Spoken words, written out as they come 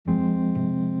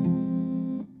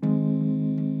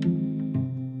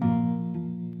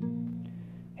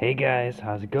Hey guys,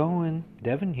 how's it going?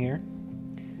 Devin here.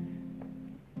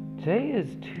 Today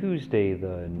is Tuesday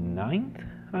the 9th,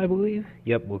 I believe.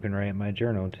 Yep, looking right at my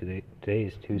journal today. Today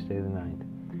is Tuesday the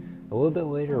 9th. A little bit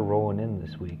later rolling in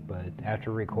this week, but after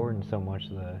recording so much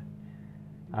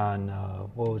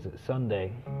on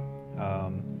Sunday,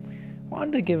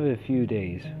 wanted to give it a few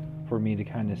days for me to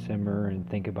kind of simmer and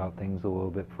think about things a little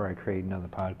bit before I create another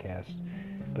podcast.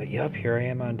 But yep, here I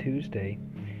am on Tuesday.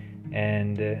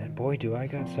 And boy, do I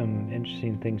got some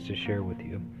interesting things to share with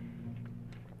you.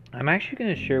 I'm actually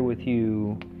going to share with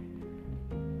you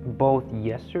both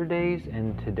yesterday's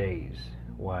and today's,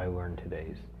 what I learned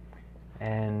today's.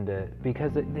 And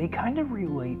because they kind of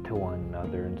relate to one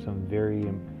another in some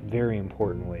very, very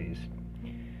important ways.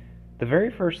 The very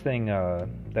first thing that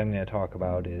I'm going to talk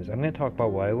about is I'm going to talk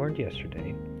about what I learned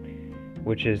yesterday,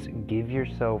 which is give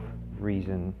yourself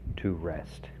reason to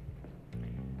rest.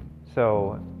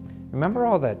 So, remember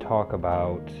all that talk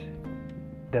about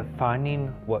defining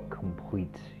what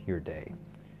completes your day.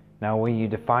 Now, when you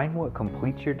define what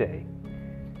completes your day,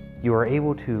 you are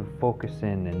able to focus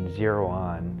in and zero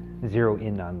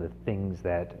in on the things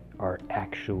that are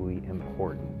actually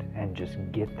important and just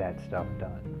get that stuff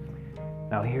done.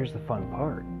 Now, here's the fun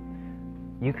part.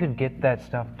 You could get that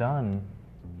stuff done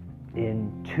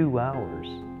in 2 hours,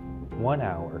 1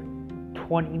 hour,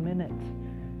 20 minutes.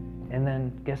 And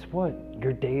then guess what?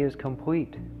 Your day is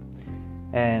complete.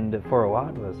 And for a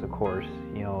lot of us, of course,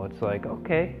 it's like,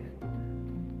 okay,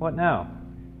 what now?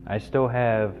 I still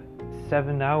have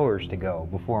 7 hours to go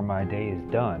before my day is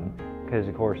done. Because,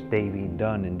 of course, day being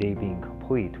done and day being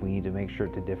complete, we need to make sure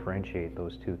to differentiate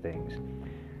those two things.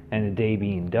 And the day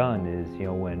being done is,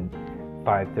 when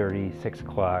 5:30, 6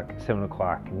 o'clock, 7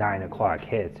 o'clock, 9 o'clock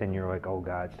hits, and you're like, oh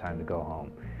God, it's time to go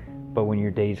home. But when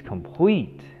your day's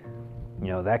complete,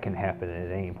 that can happen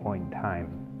at any point in time.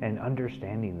 And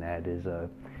understanding that is a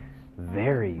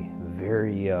very,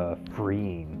 very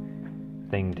freeing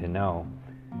thing to know.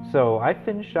 So I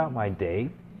finished out my day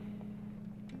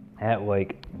at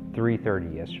like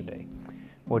 3:30 yesterday,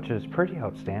 which is pretty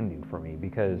outstanding for me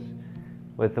because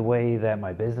with the way that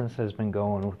my business has been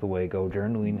going, with the way Go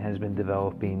Journaling has been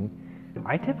developing,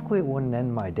 I typically wouldn't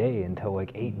end my day until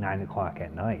like 8, 9 o'clock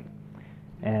at night.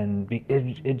 And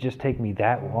it just take me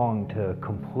that long to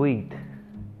complete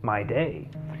my day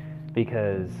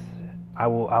because I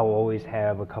will always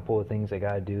have a couple of things I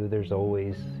gotta do. There's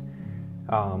always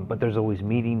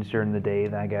meetings during the day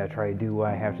that I gotta try to do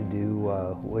what I have to do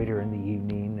later in the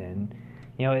evening, and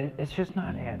it's just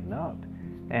not adding up.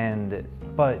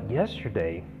 But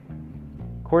yesterday,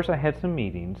 of course, I had some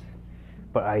meetings,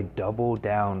 but I doubled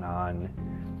down on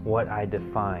what I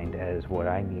defined as what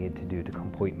I needed to do to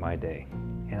complete my day.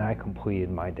 And I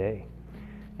completed my day.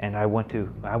 And I went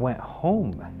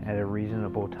home at a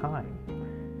reasonable time.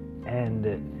 And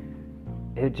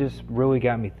it just really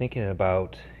got me thinking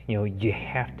about, you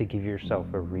have to give yourself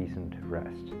a reason to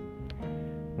rest.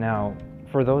 Now,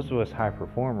 for those of us high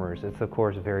performers, it's of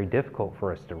course very difficult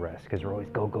for us to rest because we're always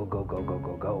go, go, go, go, go,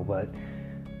 go, go. But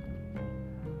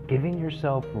giving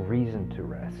yourself reason to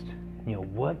rest,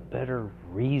 what better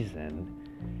reason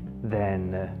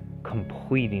than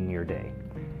completing your day?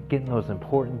 Getting those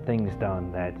important things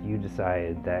done that you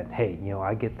decided that, hey,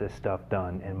 I get this stuff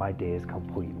done and my day is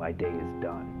complete, my day is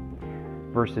done.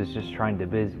 Versus just trying to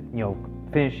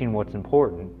finishing what's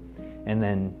important and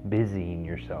then busying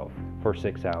yourself for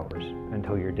 6 hours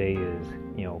until your day is,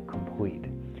 complete.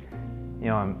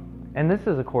 And this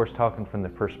is, of course, talking from the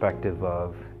perspective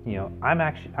of,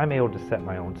 I'm able to set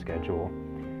my own schedule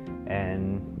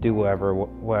and do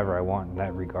whatever I want in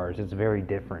that regards. It's very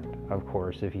different, of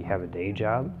course, if you have a day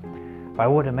job. But I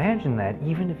would imagine that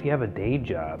even if you have a day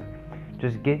job,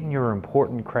 just getting your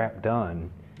important crap done,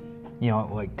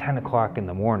 at like 10 o'clock in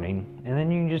the morning, and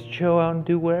then you can just chill out and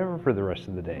do whatever for the rest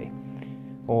of the day.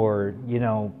 Or,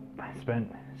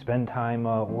 spend time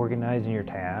organizing your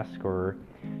task, or,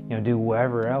 do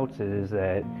whatever else it is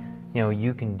that,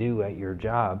 you can do at your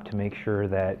job to make sure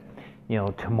that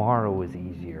tomorrow is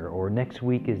easier, or next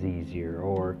week is easier,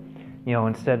 or,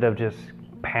 instead of just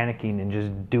panicking and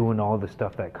just doing all the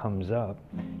stuff that comes up,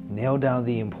 nail down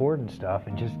the important stuff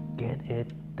and just get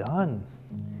it done.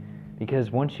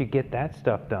 Because once you get that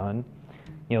stuff done,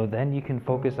 then you can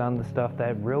focus on the stuff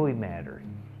that really matters.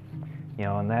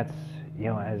 And that's,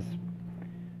 as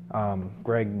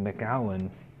Greg McKeown,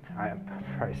 I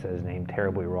probably said his name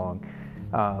terribly wrong,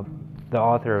 the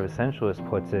author of Essentialist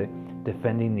puts it,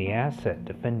 defending the asset,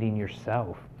 defending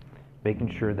yourself, making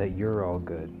sure that you're all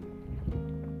good.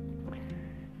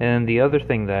 And the other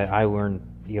thing that I learned,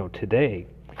 today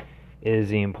is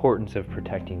the importance of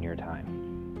protecting your time.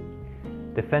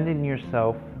 Defending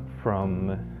yourself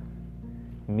from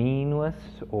meaningless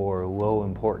or low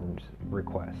importance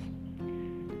requests.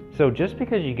 So just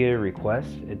because you get a request,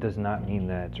 it does not mean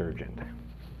that it's urgent.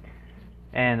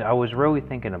 And I was really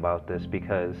thinking about this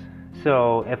because,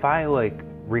 so if I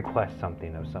request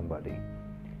something of somebody,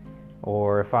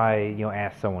 or if I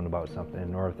ask someone about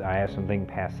something, or if I ask something,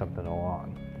 pass something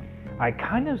along, I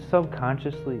kind of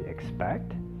subconsciously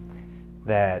expect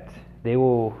that they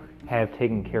will have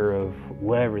taken care of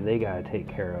whatever they gotta take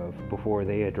care of before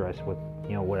they address what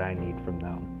I need from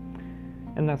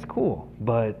them. And that's cool,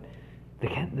 but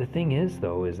the thing is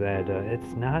though is that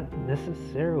it's not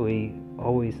necessarily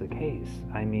always the case.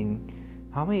 I mean,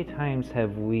 how many times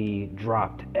have we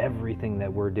dropped everything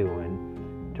that we're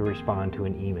doing to respond to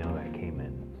an email that came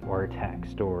in, or a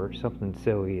text, or something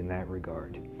silly in that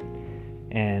regard?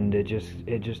 And it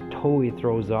just totally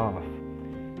throws off.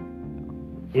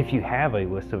 If you have a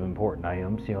list of important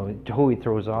items, it totally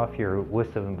throws off your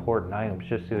list of important items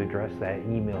just to address that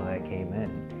email that came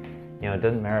in. It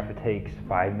doesn't matter if it takes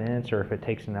 5 minutes or if it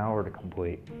takes an hour to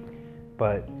complete,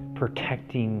 but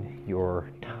protecting your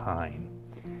time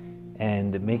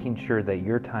and making sure that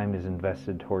your time is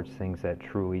invested towards things that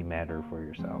truly matter for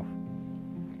yourself.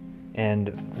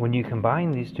 And when you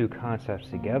combine these two concepts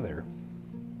together,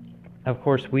 of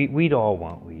course, we'd all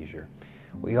want leisure.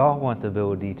 We all want the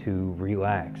ability to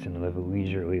relax and live a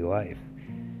leisurely life.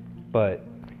 But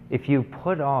if you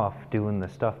put off doing the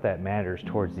stuff that matters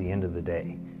towards the end of the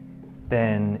day,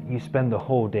 then you spend the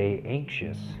whole day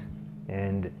anxious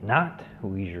and not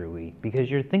leisurely because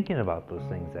you're thinking about those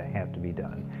things that have to be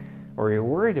done, or you're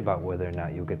worried about whether or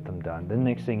not you'll get them done. The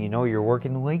next thing you know, you're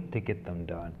working late to get them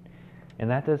done. And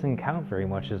that doesn't count very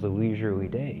much as a leisurely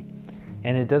day.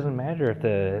 And it doesn't matter if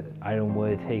the item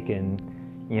would have taken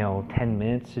 10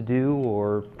 minutes to do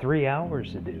or 3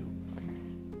 hours to do.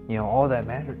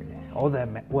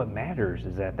 What matters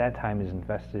is that time is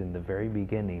invested in the very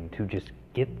beginning to just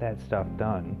get that stuff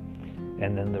done,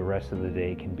 and then the rest of the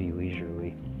day can be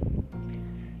leisurely.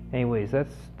 Anyways,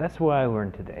 that's what I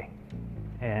learned today,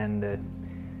 and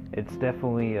it's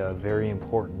definitely a very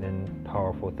important and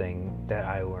powerful thing that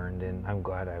I learned, and I'm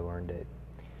glad I learned it.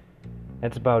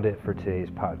 That's about it for today's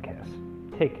podcast.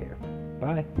 Take care.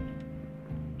 Bye.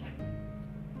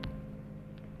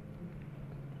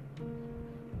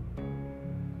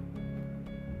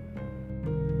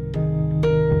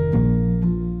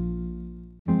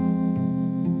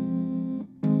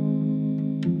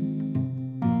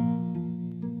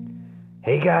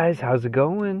 Hey guys, how's it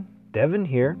going? Devin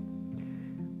here.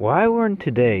 What I learned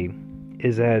today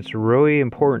is that it's really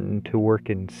important to work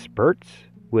in spurts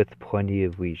with plenty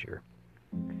of leisure.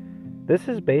 This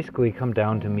has basically come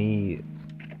down to me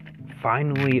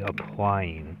finally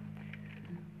applying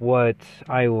what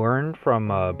I learned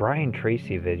from a Brian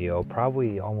Tracy video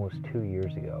probably almost 2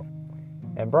 years ago.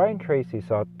 And Brian Tracy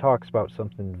talks about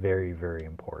something very, very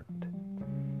important.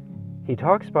 He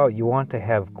talks about you want to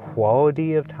have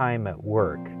quality of time at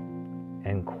work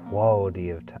and quantity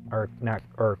of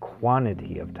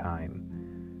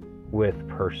time with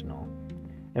personal.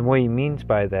 And what he means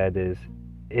by that is,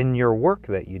 in your work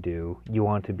that you do, you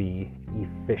want to be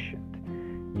efficient.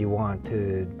 You want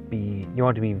to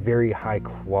be very high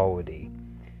quality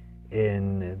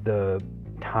in the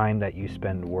time that you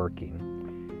spend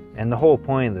working. And the whole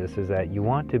point of this is that you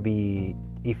want to be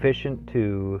efficient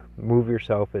to move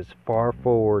yourself as far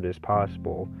forward as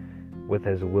possible with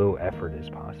as little effort as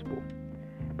possible.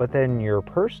 But then your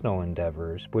personal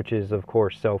endeavors, which is of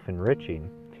course self-enriching,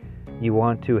 you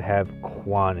want to have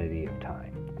quantity of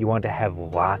time. You want to have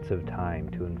lots of time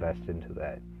to invest into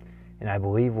that. And I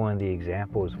believe one of the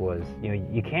examples was,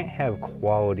 you can't have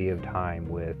quality of time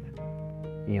with,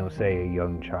 say a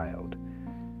young child.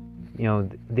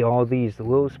 All these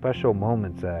little special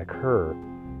moments that occur,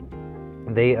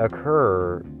 they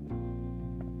occur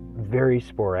very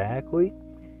sporadically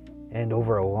and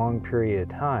over a long period of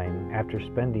time after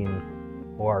spending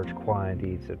large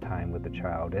quantities of time with the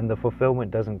child. And the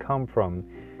fulfillment doesn't come from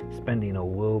spending a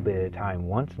little bit of time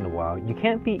once in a while. You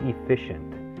can't be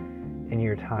efficient in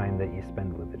your time that you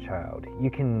spend with the child. You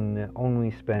can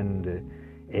only spend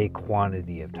a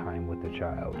quantity of time with the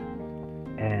child.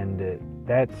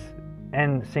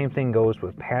 And same thing goes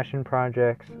with passion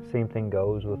projects. Same thing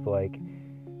goes with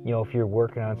if you're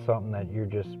working on something that you're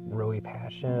just really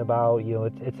passionate about,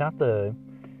 it's not the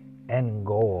end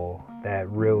goal that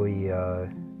really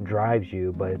drives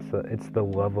you, but it's the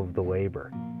love of the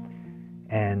labor.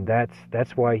 And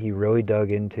that's why he really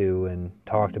dug into and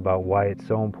talked about why it's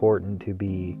so important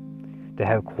to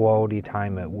have quality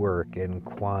time at work and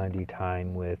quantity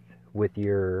time with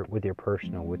your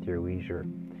personal, with your leisure.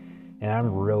 And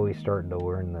I'm really starting to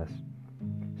learn this.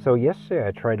 So yesterday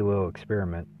I tried a little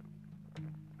experiment.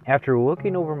 After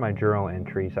looking over my journal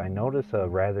entries, I noticed a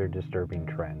rather disturbing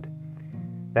trend.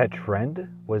 That trend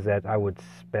was that I would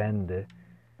spend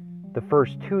the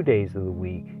first 2 days of the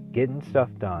week getting stuff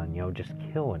done, just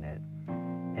killing it.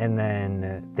 And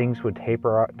then things would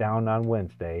taper down on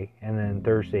Wednesday, and then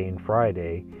Thursday and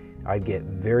Friday I'd get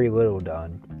very little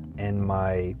done. And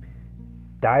my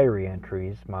diary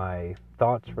entries, my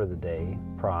thoughts for the day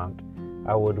prompt,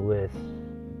 I would list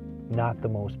not the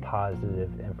most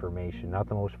positive information, not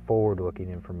the most forward-looking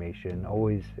information,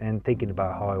 always and thinking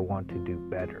about how I want to do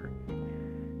better.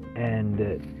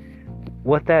 And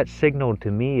what that signaled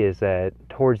to me is that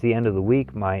towards the end of the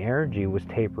week, my energy was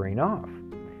tapering off.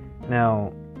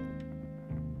 Now,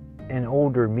 an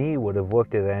older me would have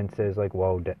looked at that and says, like,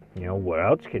 well, what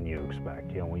else can you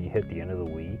expect? When you hit the end of the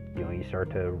week, you start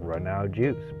to run out of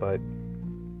juice. But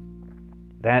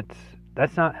that's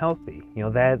not healthy.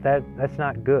 That's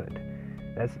not good.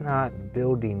 That's not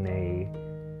building a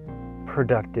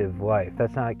productive life.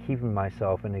 That's not keeping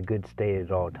myself in a good state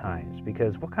at all times.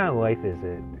 Because what kind of life is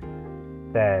it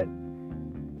that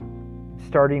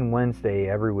starting Wednesday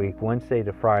every week, Wednesday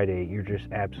to Friday, you're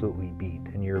just absolutely beat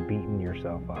and you're beating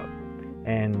yourself up?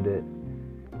 And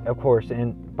of course,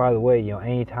 and by the way,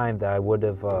 any time that I would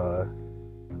have fallen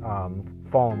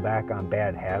back on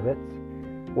bad habits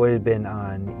would have been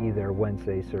on either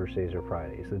Wednesdays, Thursdays, or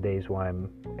Fridays, the days when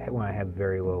I have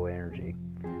very low energy.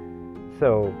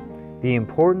 So the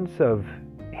importance of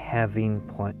having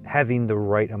the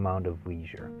right amount of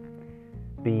leisure,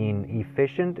 being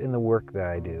efficient in the work that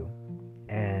I do,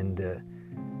 and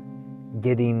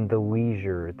getting the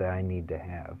leisure that I need to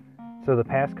have. So the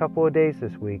past couple of days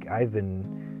this week, I've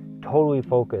been totally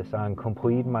focused on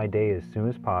completing my day as soon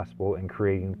as possible and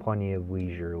creating plenty of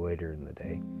leisure later in the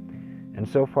day. And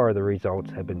so far, the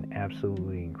results have been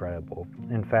absolutely incredible.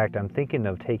 In fact, I'm thinking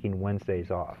of taking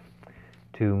Wednesdays off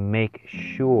to make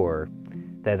sure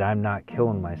that I'm not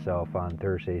killing myself on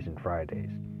Thursdays and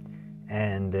Fridays.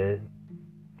 And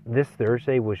this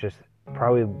Thursday was just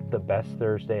probably the best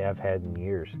Thursday I've had in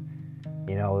years.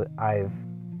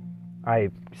 I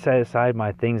set aside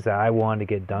my things that I wanted to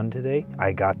get done today.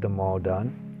 I got them all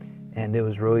done. And it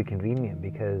was really convenient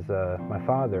because my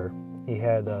father, he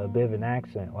had a bit of an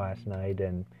accident last night,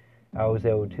 and I was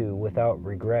able to, without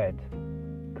regret,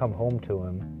 come home to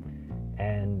him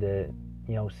and,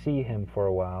 see him for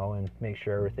a while and make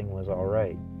sure everything was all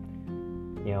right.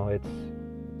 It's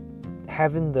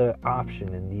having the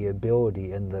option and the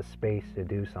ability and the space to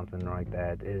do something like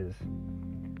that is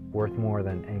worth more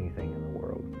than anything in the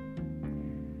world.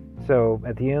 So,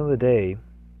 at the end of the day,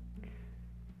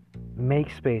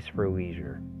 make space for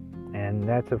leisure. And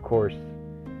that's, of course,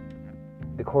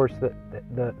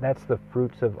 that's the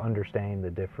fruits of understanding the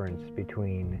difference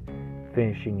between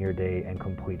finishing your day and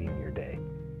completing your day.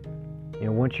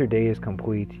 Once your day is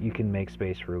complete, you can make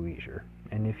space for leisure.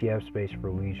 And if you have space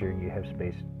for leisure, you have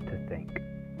space to think.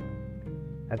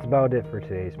 That's about it for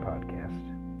today's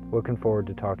podcast. Looking forward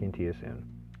to talking to you soon.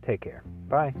 Take care.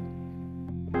 Bye.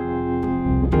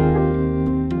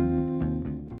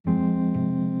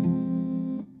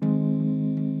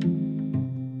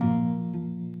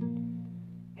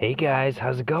 Hey guys,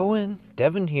 how's it going?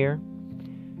 Devin here.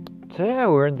 Today I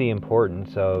learned the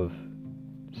importance of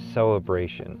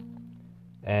celebration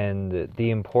and the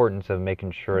importance of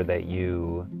making sure that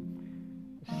you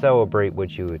celebrate what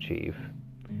you achieve.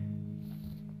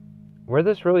 Where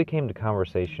this really came to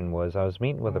conversation was I was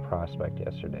meeting with a prospect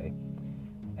yesterday,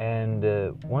 and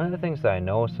one of the things that I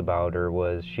noticed about her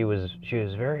was she was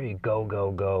very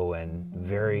go and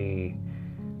very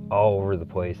all over the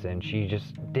place, and she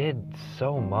just did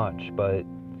so much, but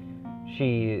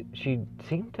she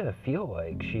seemed to feel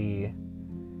like she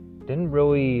didn't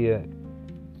really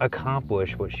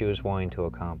accomplish what she was wanting to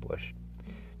accomplish.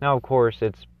 Now, of course,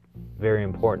 it's very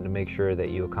important to make sure that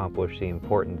you accomplish the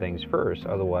important things first,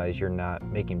 otherwise you're not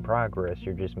making progress,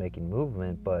 you're just making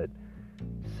movement. But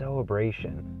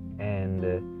celebration and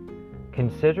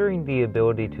considering the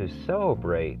ability to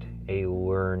celebrate a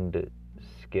learned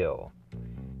skill.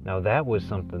 Now that was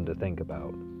something to think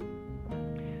about.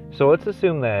 So let's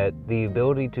assume that the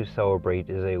ability to celebrate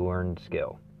is a learned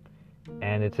skill,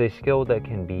 and it's a skill that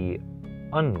can be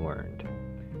unlearned.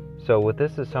 So with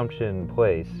this assumption in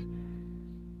place,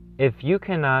 if you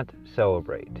cannot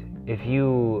celebrate, if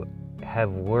you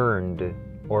have learned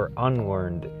or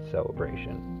unlearned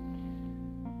celebration,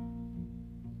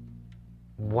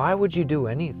 why would you do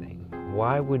anything?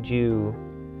 Why would you,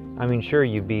 sure,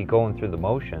 you'd be going through the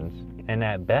motions, and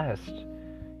at best,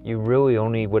 you really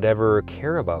only would ever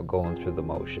care about going through the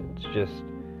motions, just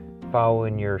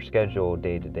following your schedule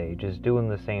day to day, just doing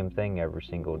the same thing every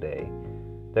single day.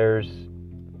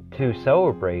 To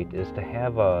celebrate is to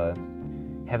have a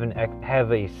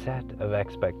set of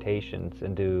expectations,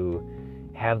 and to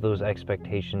have those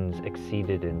expectations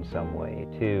exceeded in some way,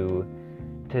 to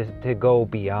go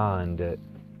beyond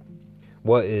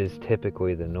what is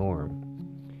typically the norm.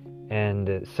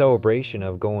 And celebration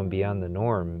of going beyond the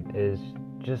norm is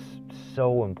just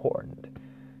so important.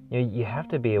 You have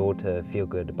to be able to feel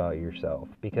good about yourself,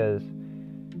 because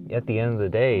at the end of the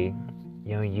day,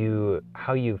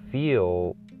 how you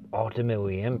feel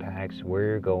ultimately impacts where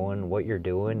you're going, what you're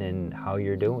doing, and how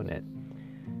you're doing it.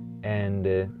 And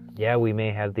we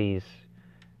may have these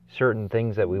certain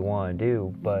things that we want to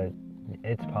do, but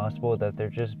it's possible that they're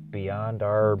just beyond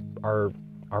our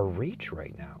reach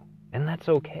right now, and that's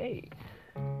okay.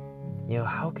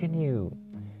 How can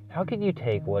you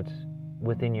take what's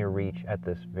within your reach at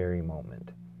this very moment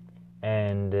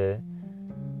and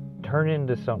turn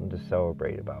into something to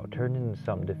celebrate about, turn into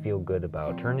something to feel good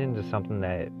about, turn into something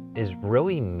that is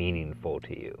really meaningful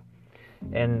to you?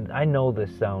 And I know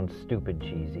this sounds stupid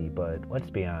cheesy, but let's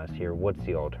be honest here. What's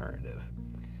the alternative?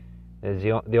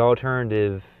 The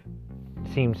alternative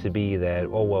seems to be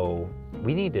that,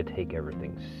 we need to take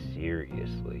everything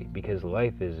seriously because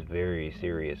life is very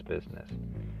serious business.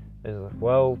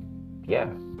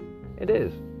 Yeah, it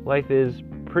is. Life is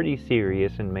pretty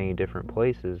serious in many different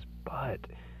places, but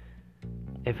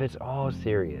if it's all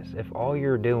serious, if all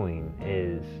you're doing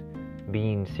is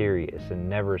being serious and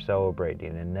never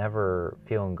celebrating and never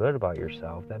feeling good about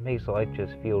yourself, that makes life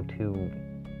just feel too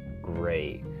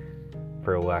gray,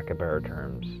 for lack of better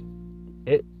terms.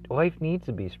 Life needs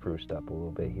to be spruced up a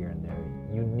little bit here and there.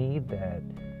 You need that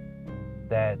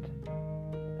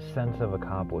sense of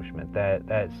accomplishment,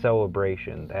 that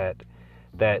celebration,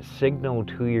 that signal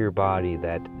to your body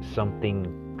that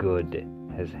something good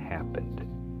has happened.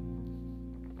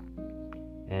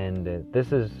 And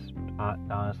this is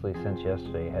honestly, since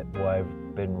yesterday, what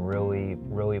I've been really,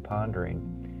 really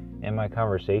pondering. In my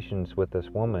conversations with this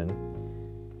woman,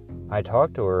 I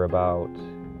talked to her about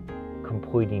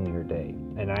completing your day.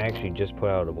 And I actually just put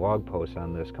out a blog post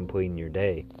on this, completing your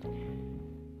day.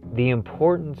 The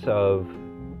importance of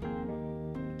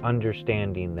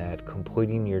understanding that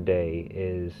completing your day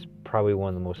is probably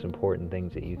one of the most important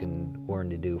things that you can learn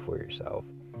to do for yourself,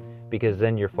 because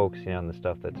then you're focusing on the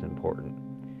stuff that's important.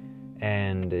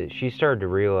 And she started to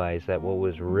realize that what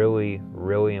was really,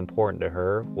 really important to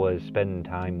her was spending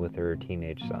time with her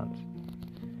teenage sons.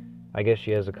 I guess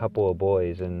she has a couple of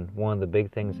boys, and one of the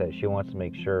big things that she wants to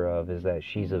make sure of is that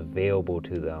she's available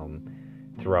to them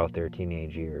throughout their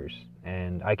teenage years.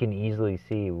 And I can easily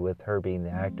see, with her being the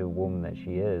active woman that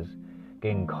she is,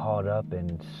 getting caught up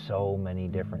in so many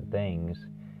different things,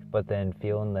 but then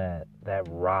feeling that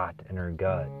rot in her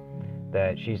gut,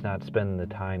 that she's not spending the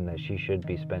time that she should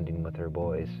be spending with her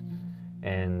boys.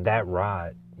 And that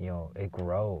rot, it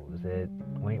grows.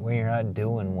 When you're not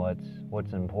doing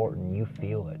what's important, you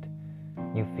feel it.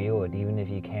 You feel it, even if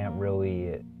you can't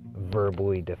really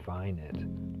verbally define it.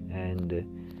 And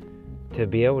to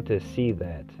be able to see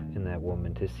that in that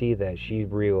woman, to see that she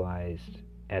realized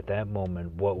at that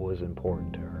moment what was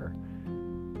important to her,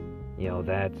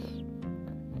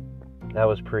 that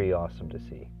was pretty awesome to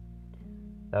see.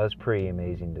 That was pretty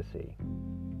amazing to see.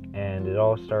 And it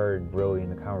all started really in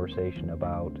the conversation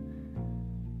about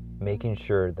making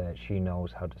sure that she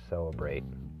knows how to celebrate.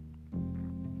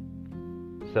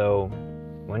 So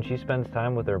when she spends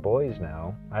time with her boys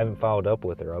now, I haven't followed up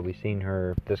with her. I'll be seeing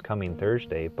her this coming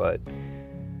Thursday, but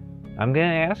I'm going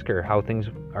to ask her how things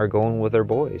are going with her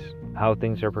boys, how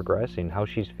things are progressing, how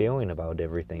she's feeling about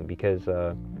everything, because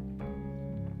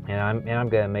and I'm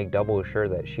going to make double sure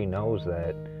that she knows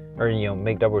that, or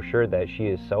make double sure that she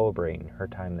is celebrating her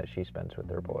time that she spends with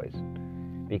her boys,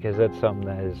 because that's something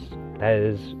that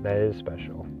is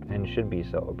special and should be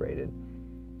celebrated,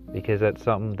 because that's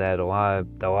something that a lot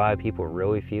of people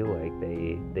really feel like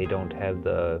they don't have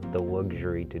the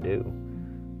luxury to do.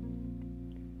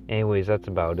 Anyways, that's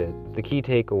about it. The key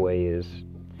takeaway is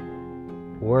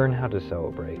learn how to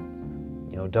celebrate.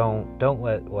 Don't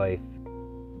let life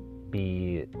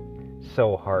be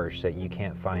so harsh that you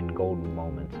can't find golden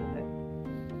moments in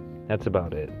it. That's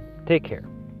about it. Take care.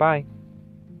 Bye.